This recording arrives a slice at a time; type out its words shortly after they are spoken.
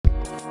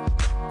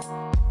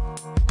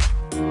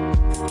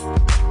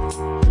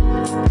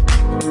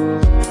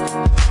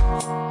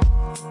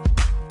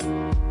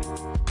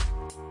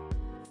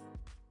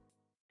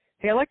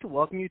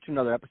welcome you to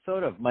another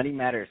episode of Money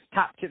Matters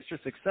Top Tips for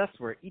Success,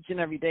 where each and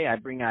every day I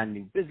bring on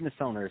new business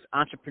owners,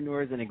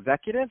 entrepreneurs, and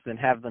executives and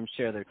have them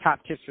share their top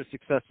tips for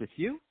success with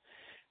you.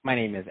 My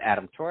name is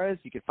Adam Torres.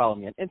 You can follow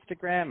me on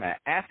Instagram at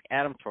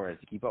AskAdamTorres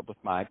to keep up with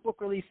my book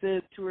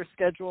releases, tour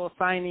schedule,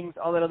 signings,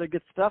 all that other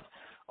good stuff.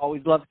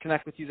 Always love to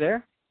connect with you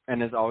there.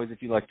 And as always,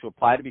 if you'd like to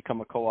apply to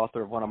become a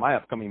co-author of one of my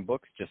upcoming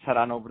books, just head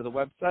on over to the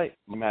website,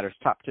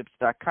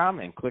 moneymatterstoptips.com,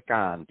 and click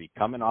on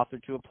Become an Author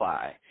to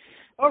apply.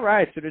 All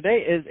right, so today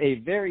is a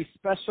very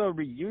special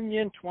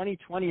reunion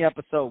 2020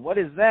 episode. What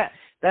is that?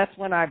 That's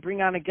when I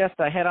bring on a guest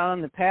I had on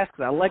in the past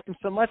because I liked him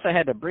so much I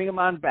had to bring him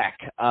on back.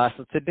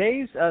 So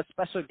today's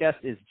special guest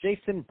is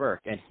Jason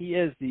Burke, and he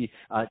is the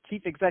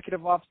Chief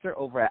Executive Officer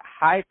over at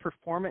High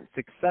Performance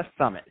Success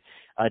Summit.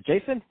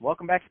 Jason,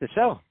 welcome back to the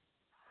show.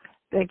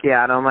 Thank you,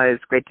 Adam.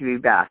 It's great to be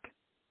back.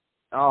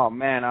 Oh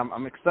man,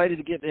 I'm excited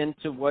to get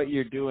into what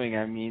you're doing.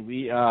 I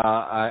mean,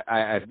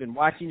 I've been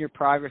watching your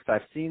progress.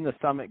 I've seen the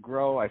summit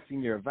grow. I've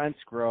seen your events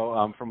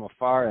grow from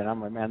afar, and I'm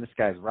like, man, this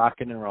guy's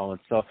rocking and rolling.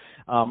 So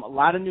a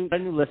lot of new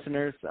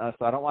listeners.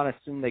 So I don't want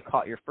to assume they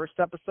caught your first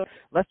episode.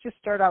 Let's just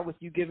start out with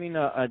you giving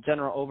a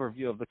general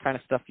overview of the kind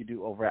of stuff you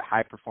do over at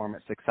High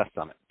Performance Success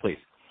Summit, please.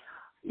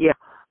 Yeah.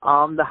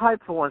 The High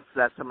Performance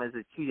Success Summit is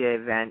a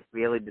 2-day event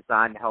really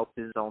designed to help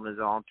business owners,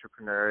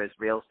 entrepreneurs,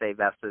 real estate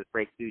investors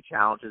break through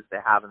challenges they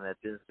have in their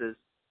businesses.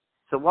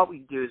 So what we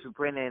do is we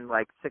bring in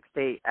like 6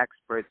 to 8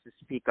 experts to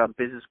speak on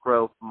business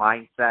growth,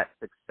 mindset,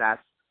 success,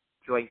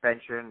 joint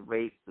venturing,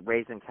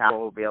 raising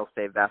capital, real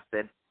estate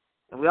investing.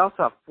 And we also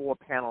have 4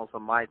 panels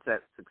on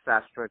mindset,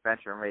 success, joint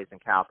venture, and raising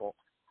capital.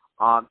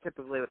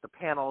 Typically with the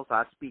panels,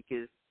 our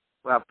speakers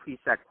will have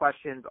preset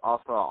questions.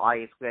 Also, our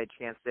audience will get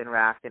a chance to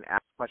interact and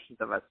ask questions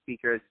of our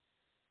speakers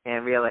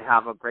and really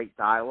have a great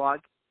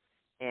dialogue.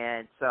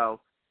 And so,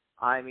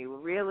 I mean,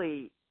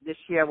 this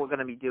year we're going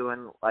to be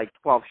doing like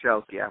 12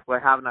 shows here. We're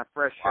having our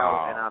first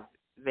show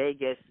in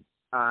Vegas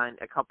in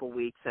a couple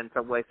weeks on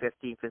February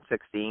 15th and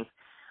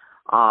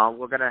 16th.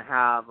 We're going to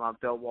have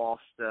Bill Walsh,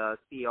 the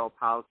CEO of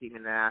Power Team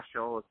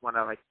International, as one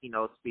of our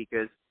keynote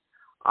speakers.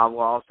 We'll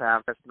also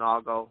have Chris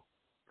Nago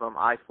from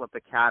iFlip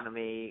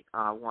Academy,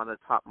 one of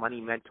the top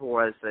money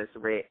mentors,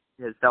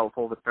 has dealt with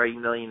over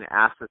 $30 million in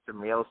assets in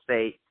real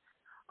estate.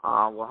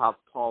 We'll have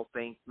Paul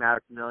Fink,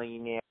 Maverick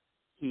Millionaire.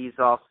 He's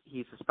a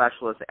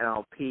specialist in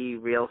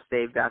NLP, real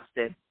estate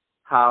investing,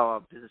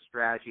 how a business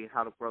strategy, and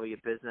how to grow your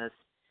business.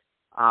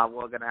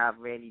 We're going to have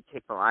Randy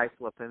Tick from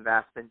iFlip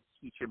Investment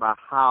teach you about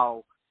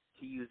how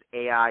to use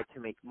AI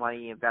to make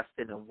money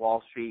investing in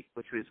Wall Street,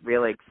 which was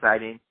really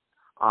exciting.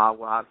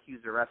 We'll have Hugh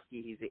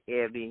Zareski. He's an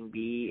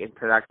Airbnb and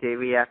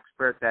productivity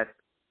expert that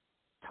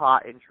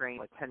taught and trained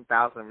like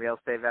 10,000 real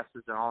estate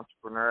investors and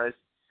entrepreneurs.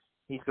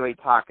 He's going to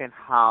be talking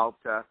how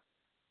to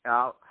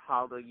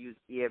use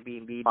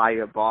Airbnb by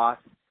your boss.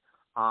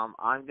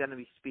 I'm going to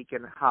be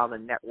speaking how to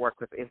network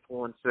with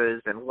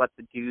influencers and what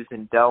the do's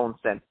and don'ts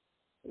and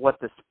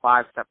what this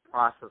 5-step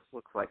process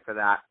looks like for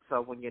that.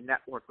 So when you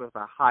network with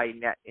a high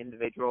net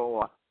individual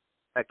or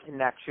a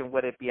connection,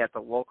 would it be at the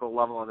local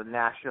level or the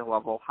national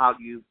level? How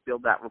do you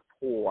build that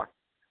rapport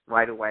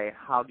right away?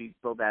 How do you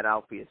build that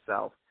out for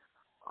yourself?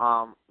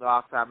 We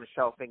also have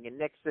Michelle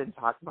Finger-Nixon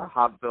talking about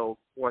how to build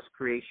course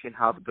creation,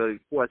 how to build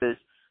courses,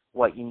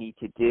 what you need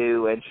to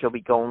do, and she'll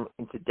be going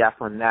into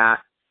depth on that.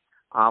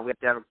 We have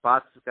Derek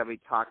Butts who's going to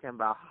be talking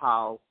about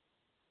how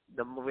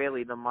the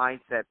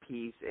mindset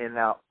piece and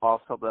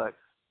also the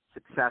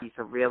success piece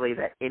of really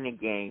the inner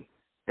game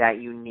that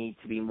you need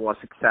to be more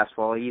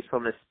successful. He's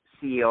from the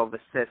CEO of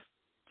Assist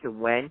to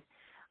Win.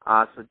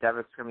 So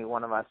Derek's going to be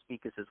one of our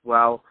speakers as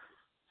well.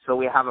 So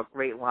we have a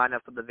great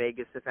lineup for the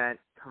Vegas event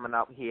coming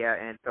up here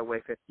in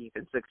February 15th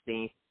and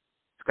 16th.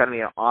 It's going to be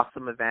an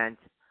awesome event.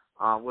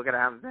 We're going to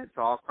have events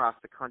all across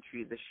the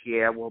country this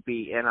year. We'll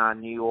be in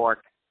New York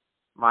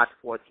March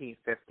 14th,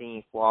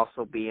 15th. We'll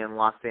also be in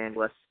Los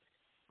Angeles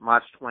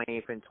March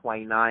 20th and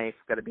 29th.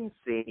 We're going to be in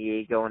San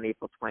Diego on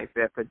April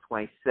 25th and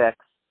 26th.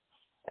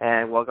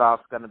 And we're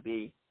also going to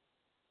be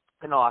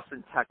in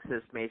Austin,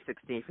 Texas, May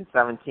 16th and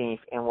 17th,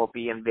 and we'll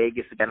be in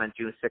Vegas again on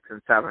June 6th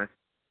and 7th.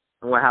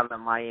 And we'll have the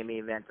Miami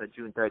event on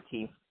June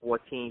 13th,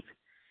 14th,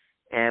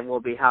 and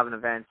we'll be having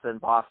events in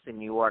Boston,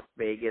 New York,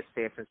 Vegas,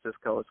 San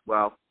Francisco as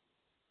well.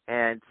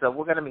 And so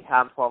we're going to be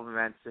having 12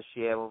 events this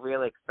year. We're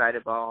really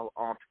excited about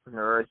all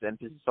entrepreneurs and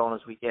business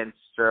owners we can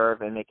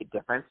serve and make a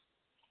difference.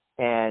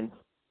 And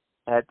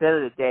at the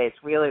end of the day,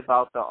 it's really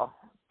about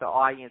the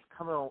audience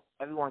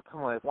everyone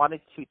coming with 1 or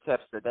 2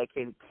 tips that they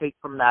can take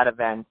from that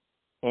event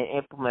and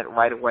implement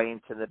right away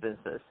into the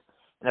business.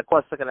 And, of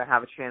course, they're going to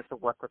have a chance to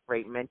work with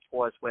great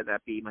mentors, whether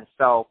that be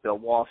myself, Bill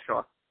Walsh,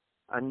 or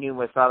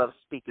numerous other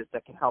speakers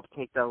that can help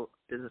take their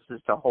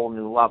businesses to a whole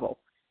new level.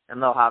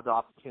 And they'll have the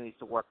opportunities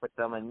to work with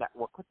them and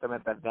network with them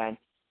at the event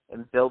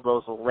and build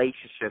those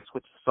relationships,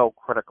 which is so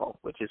critical,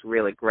 which is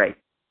really great.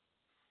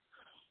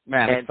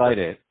 Man, And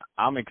excited.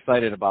 I'm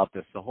excited about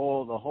this. The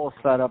whole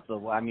setup.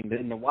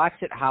 And to watch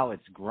it how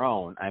it's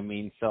grown. I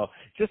mean, so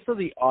just so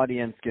the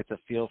audience gets a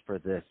feel for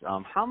this,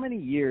 how many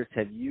years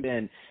have you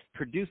been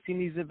producing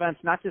these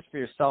events, not just for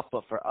yourself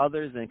but for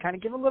others, and kind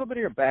of give a little bit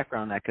of your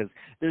background on that, because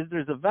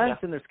there's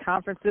events and there's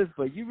conferences,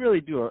 but you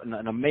really do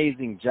an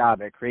amazing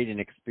job at creating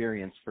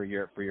experience for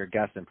your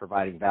guests and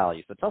providing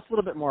value. So tell us a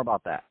little bit more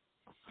about that.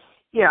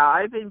 yeah,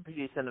 I've been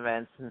producing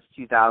events since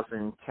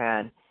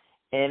 2010.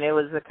 And it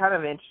was a kind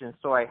of interesting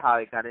story how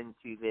I got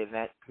into the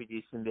event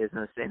producing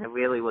business, and it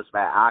really was by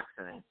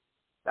accident.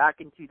 Back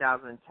in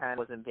 2010, I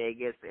was in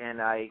Vegas,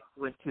 and I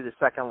went to the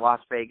second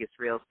Las Vegas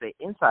Real Estate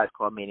Insights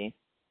Club meeting,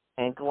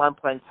 and Glenn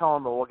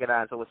Plantone, the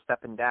organizer, was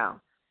stepping down.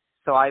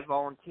 So I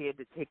volunteered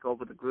to take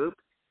over the group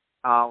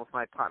with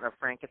my partner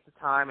Frank at the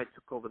time. I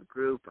took over the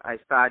group. I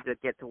started to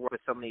get to work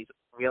with some of these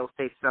real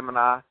estate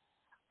seminar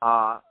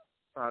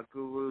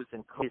gurus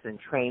and coaches and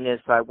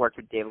trainers. So I worked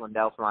with Dave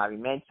Lindell from Ivy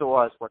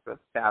Mentors, worked with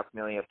South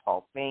Millionaire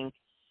Paul Fink.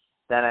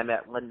 Then I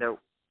met Linda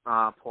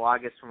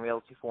Pelagas from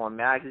Realty Forum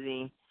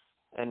magazine,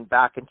 and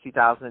back in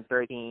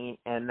 2013,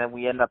 and then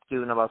we ended up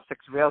doing about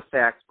 6 real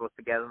estate expos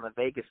together in the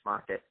Vegas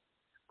market.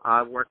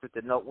 I worked with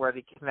the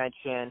Noteworthy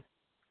Convention.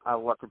 I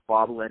worked with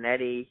Bob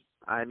Linetti.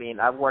 I mean,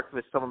 I've worked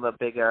with some of the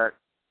bigger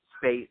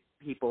space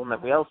people in the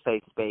real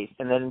estate space.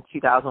 And then in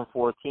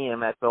 2014, I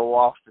met Bill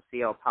Walsh, the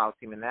CEO of Power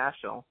Team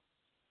International,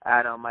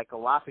 at a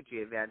Michael Lafferty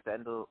event at the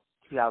end of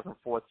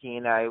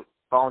 2014. I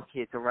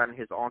volunteered to run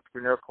his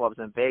entrepreneur clubs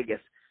in Vegas.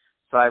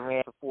 So I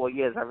ran for 4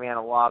 years. I ran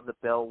a lot of the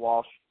Bill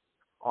Walsh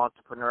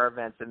entrepreneur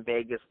events in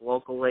Vegas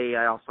locally.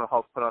 I also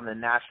helped put on the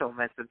national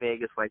events in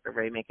Vegas, like the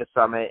Rainmaker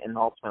Summit and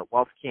Ultimate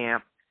Wealth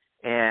Camp,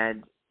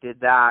 and did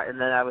that.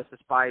 And then I was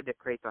inspired to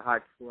create the High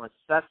Performance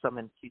Success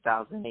Summit in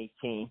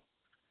 2018.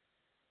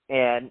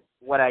 And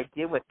what I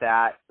did with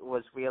that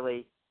was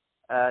really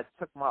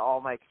took all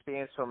my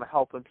experience from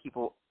helping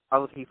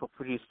other people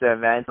produce their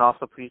events, and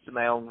also producing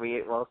my own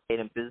real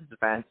estate and business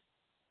events,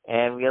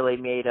 and really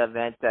made an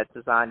event that's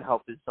designed to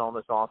help business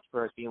owners and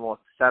entrepreneurs be more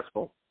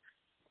successful.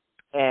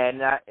 And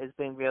that has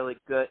been really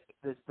good.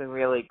 It's been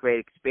really a great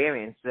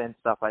experience and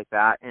stuff like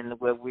that. And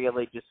we're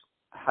really just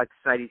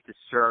excited to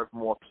serve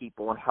more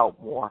people and help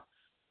more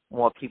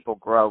people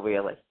grow,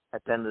 really,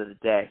 at the end of the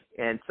day.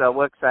 And so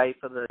we're excited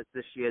for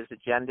this year's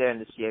agenda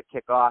and this year's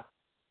kickoff.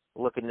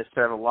 We're looking to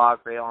serve a lot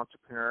of great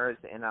entrepreneurs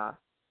and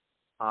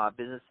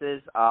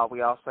businesses.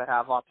 We also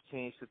have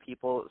opportunities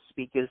for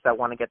speakers that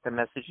want to get their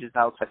messages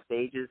out to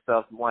stages. So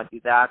if you want to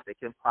do that, they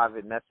can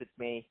private message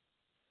me.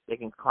 They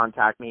can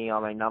contact me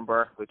on my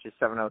number, which is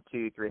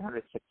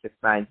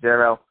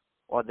 702-300-6690,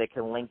 or they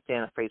can LinkedIn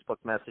or Facebook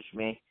message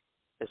me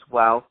as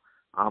well.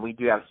 We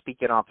do have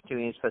speaking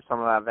opportunities for some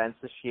of our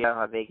events this year.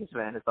 Our Vegas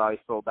event has already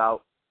sold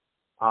out.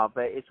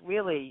 But it's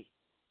really,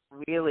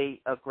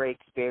 really a great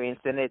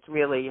experience, and it's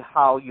really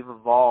how you've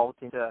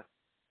evolved into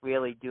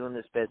really doing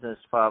this business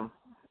from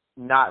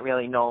not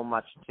really knowing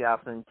much in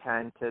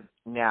 2010 to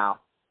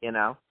now, you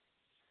know.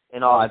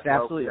 And all it's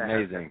absolutely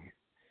amazing.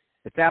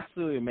 It's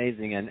absolutely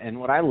amazing. And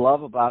what I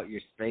love about your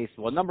space,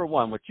 well, number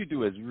one, what you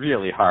do is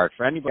really hard.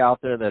 For anybody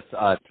out there that's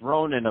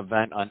thrown an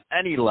event on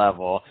any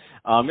level,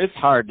 it's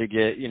hard to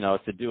get,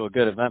 to do a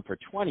good event for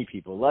 20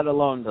 people, let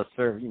alone to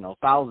serve,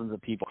 thousands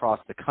of people across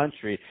the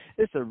country.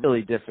 It's a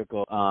really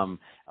difficult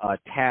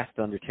task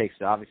to undertake.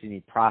 So obviously you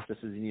need processes,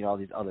 you need all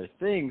these other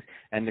things,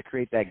 and to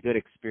create that good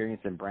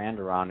experience and brand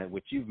around it,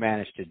 which you've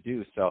managed to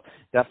do. So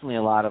definitely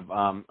a lot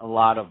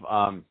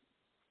of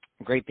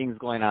great things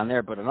going on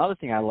there. But another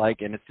thing I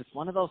like, and it's just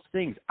one of those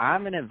things,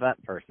 I'm an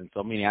event person,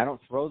 so meaning I don't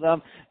throw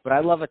them, but I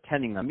love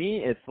attending them.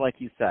 Me, it's like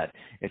you said,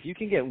 if you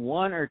can get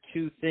one or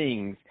two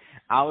things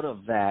out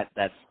of that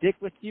stick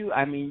with you,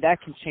 I mean, that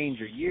can change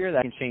your year,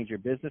 that can change your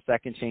business,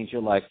 that can change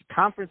your life.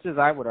 Conferences,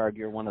 I would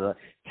argue, are one of the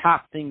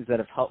top things that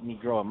have helped me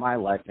grow in my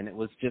life, and it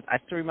was just, I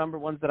still remember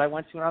ones that I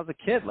went to when I was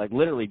a kid, like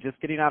literally just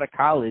getting out of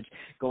college,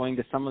 going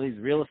to some of these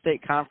real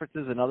estate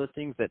conferences and other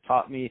things that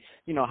taught me,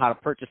 how to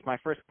purchase my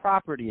first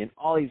property and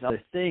all these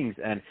other things.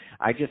 And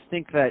I just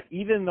think that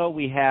even though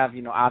we have,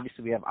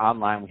 obviously we have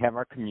online, we have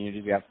our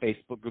community, we have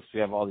Facebook groups, we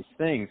have all these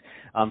things,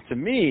 to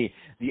me,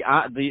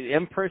 the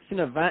in-person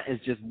event is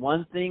just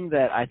one thing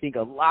that I think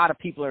a lot of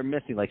people are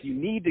missing. Like, you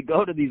need to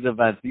go to these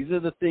events. These are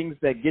the things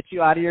that get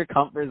you out of your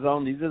comfort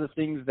zone. These are the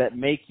things that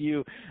make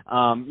you,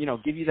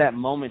 give you that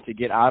moment to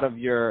get out of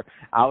your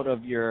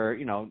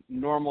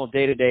normal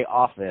day-to-day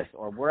office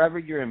or wherever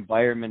your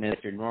environment is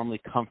you're normally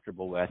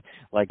comfortable with.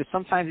 Like,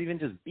 sometimes even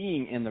just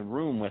being in the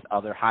room with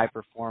other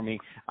high-performing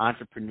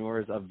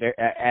entrepreneurs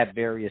at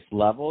various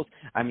levels.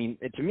 I mean,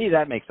 to me,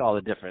 that makes all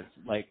the difference.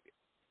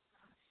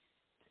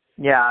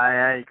 Yeah,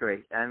 I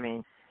agree. I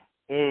mean,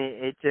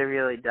 it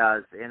really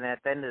does. And at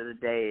the end of the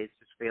day, it's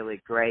just really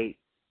great.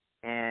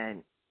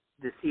 And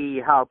to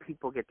see how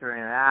people get to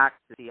interact,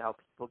 to see how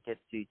people get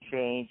to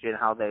change and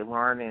how they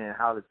learn and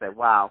how they say,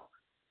 wow,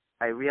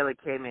 I really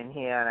came in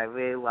here and I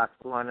really left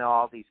learning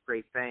all these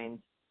great things.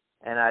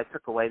 And I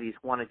took away these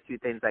one or two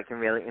things I can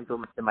really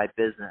implement in my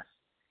business,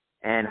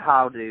 and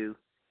how to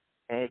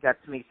and I got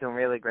to meet some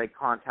really great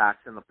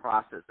contacts in the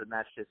process, and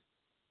that's just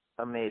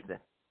amazing.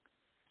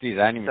 Geez,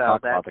 I didn't even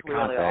talk about the really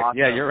contacts. awesome.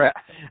 Yeah, you're right.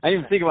 I didn't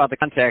even think about the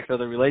contacts or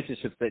the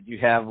relationships that you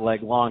have,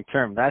 like,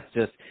 long-term. That's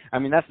just, I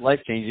mean, that's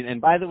life-changing. And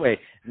by the way,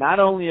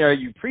 not only are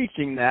you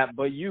preaching that,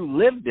 but you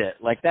lived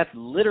it. Like, that's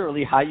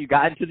literally how you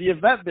got into the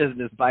event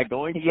business, by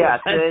going to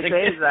events. It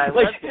is.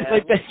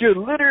 Like that, you're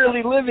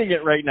literally living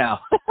it right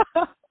now.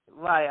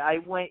 Right. I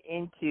went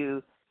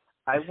to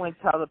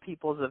other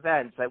people's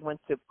events. I went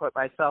to put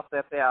myself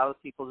out there at other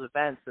people's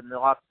events, and the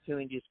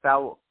opportunity just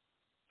fell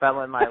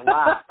in my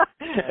lap.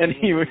 and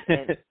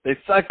they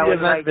sucked the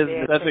event right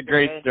business. That's a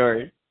great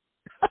story.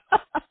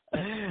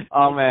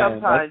 Oh, man.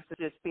 Sometimes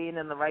just being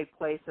in the right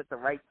place at the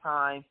right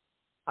time,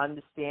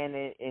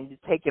 understanding and to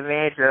take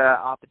advantage of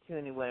that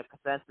opportunity when it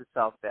presents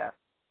itself there.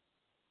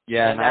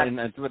 Yeah, and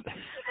that's what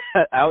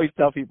I always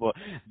tell people.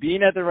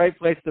 Being at the right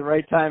place at the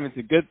right time is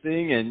a good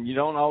thing, and you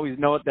don't always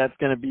know what that's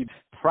going to be.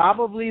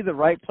 Probably the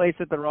right place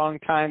at the wrong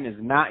time is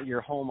not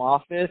your home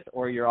office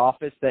or your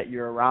office that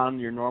you're around,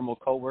 your normal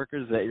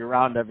coworkers that you're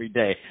around every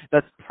day.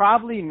 That's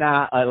probably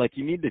not, like,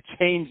 you need to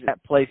change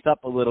that place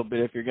up a little bit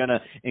if you're going to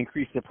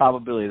increase the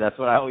probability. That's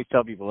what I always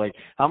tell people. Like,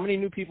 how many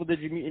new people did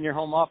you meet in your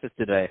home office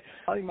today?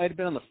 Probably might have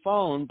been on the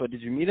phone, but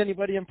did you meet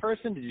anybody in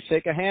person? Did you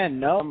shake a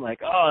hand? No. I'm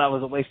like, oh, that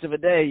was a waste of a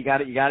day. You got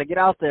to get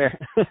out there.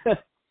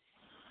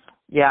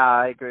 Yeah,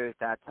 I agree with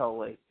that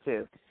totally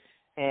too.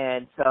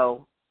 And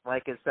so,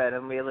 like I said,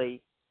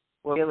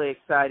 we're really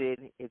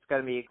excited. It's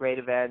going to be a great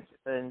event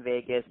in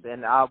Vegas,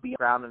 and I'll be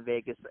around in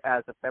Vegas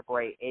as of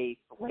February 8th,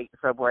 late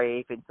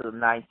February 8th into the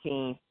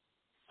 19th.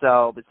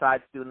 So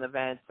besides doing the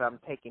events, I'm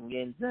taking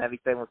meetings and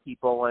everything with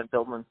people and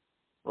building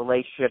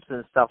relationships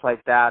and stuff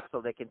like that,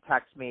 so they can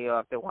text me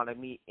or if they want to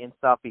meet and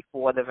stuff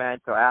before the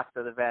event or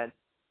after the event,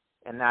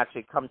 and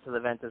actually come to the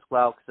event as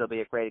well, because it'll be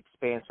a great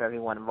experience for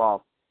everyone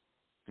involved.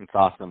 It's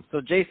awesome.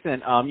 So,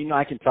 Jason,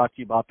 I can talk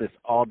to you about this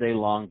all day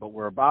long, but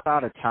we're about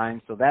out of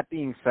time. So that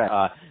being said,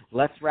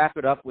 let's wrap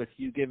it up with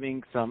you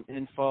giving some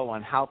info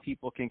on how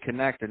people can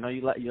connect. I know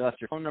you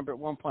left your phone number at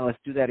one point. Let's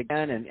do that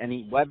again. And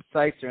any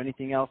websites or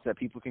anything else that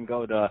people can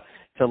go to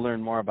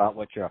learn more about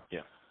what you're up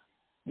to.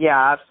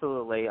 Yeah,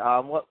 absolutely.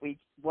 What we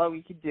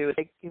could do is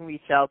they can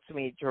reach out to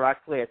me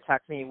directly or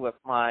text me with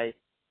my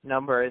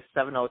number is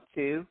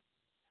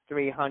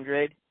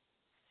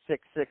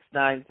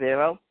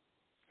 702-300-6690.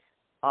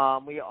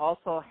 We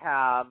also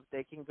have,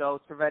 they can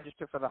go to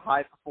register for the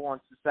High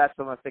Performance Success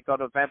Summit. If they go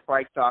to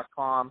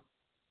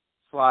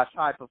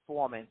eventbrite.com/high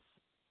performance,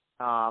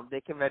 they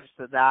can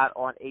register that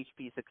on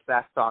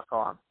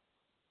hpsuccess.com.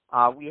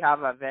 We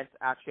have events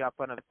actually up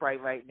on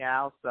Eventbrite right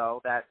now,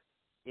 so that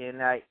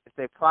if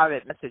they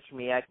private message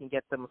me, I can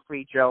get them a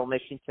free general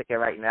admission ticket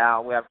right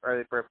now. We have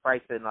early bird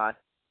pricing on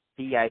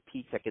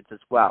VIP tickets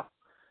as well.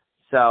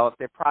 So if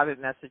they private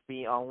message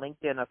me on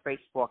LinkedIn or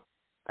Facebook,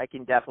 I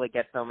can definitely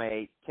get them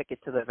a ticket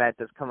to the event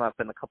that's coming up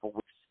in a couple of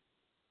weeks.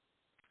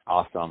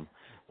 Awesome.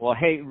 Well,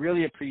 hey,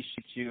 really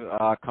appreciate you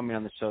coming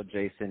on the show,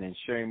 Jason, and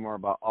sharing more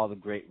about all the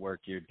great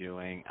work you're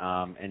doing.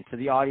 And to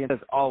the audience,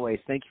 as always,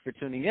 thank you for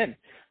tuning in.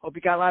 Hope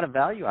you got a lot of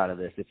value out of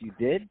this. If you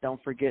did,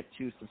 don't forget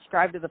to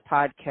subscribe to the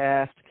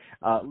podcast,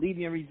 leave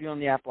me a review on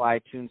the Apple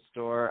iTunes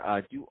Store,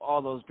 do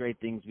all those great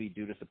things we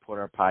do to support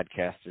our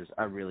podcasters.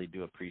 I really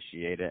do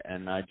appreciate it.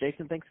 And,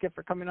 Jason, thanks again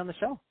for coming on the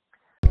show.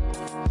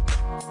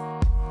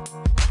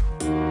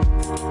 Thank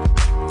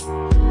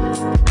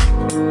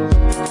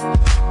you.